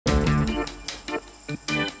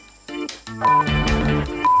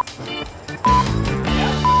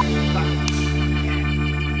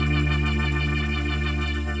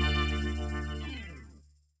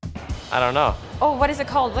I don't know. Oh, what is it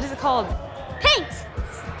called? What is it called? Paint.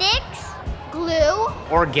 Sticks. Glue.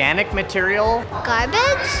 Organic material.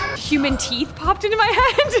 Garbage. Human teeth popped into my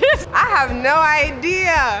head. I have no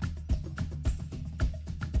idea.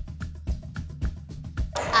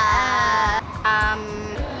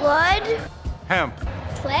 Wood. Hemp.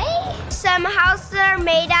 Clay. Some houses are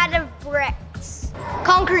made out of bricks.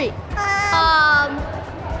 Concrete. Honey.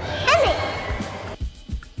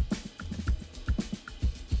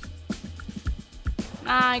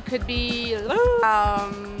 I could be,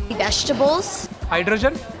 Vegetables.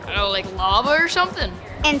 Hydrogen. I don't know, like lava or something.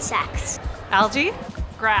 Insects. Algae?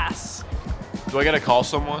 Grass. Do I gotta call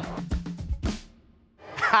someone?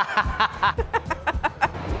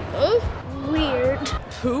 Weird.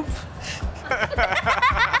 Poop.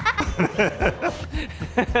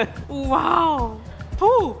 Wow.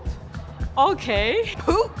 Poop. Okay.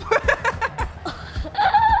 Poop.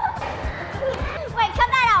 Wait, cut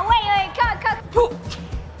that out. Wait, cut. Poop.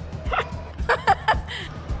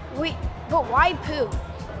 Wait, but why poop?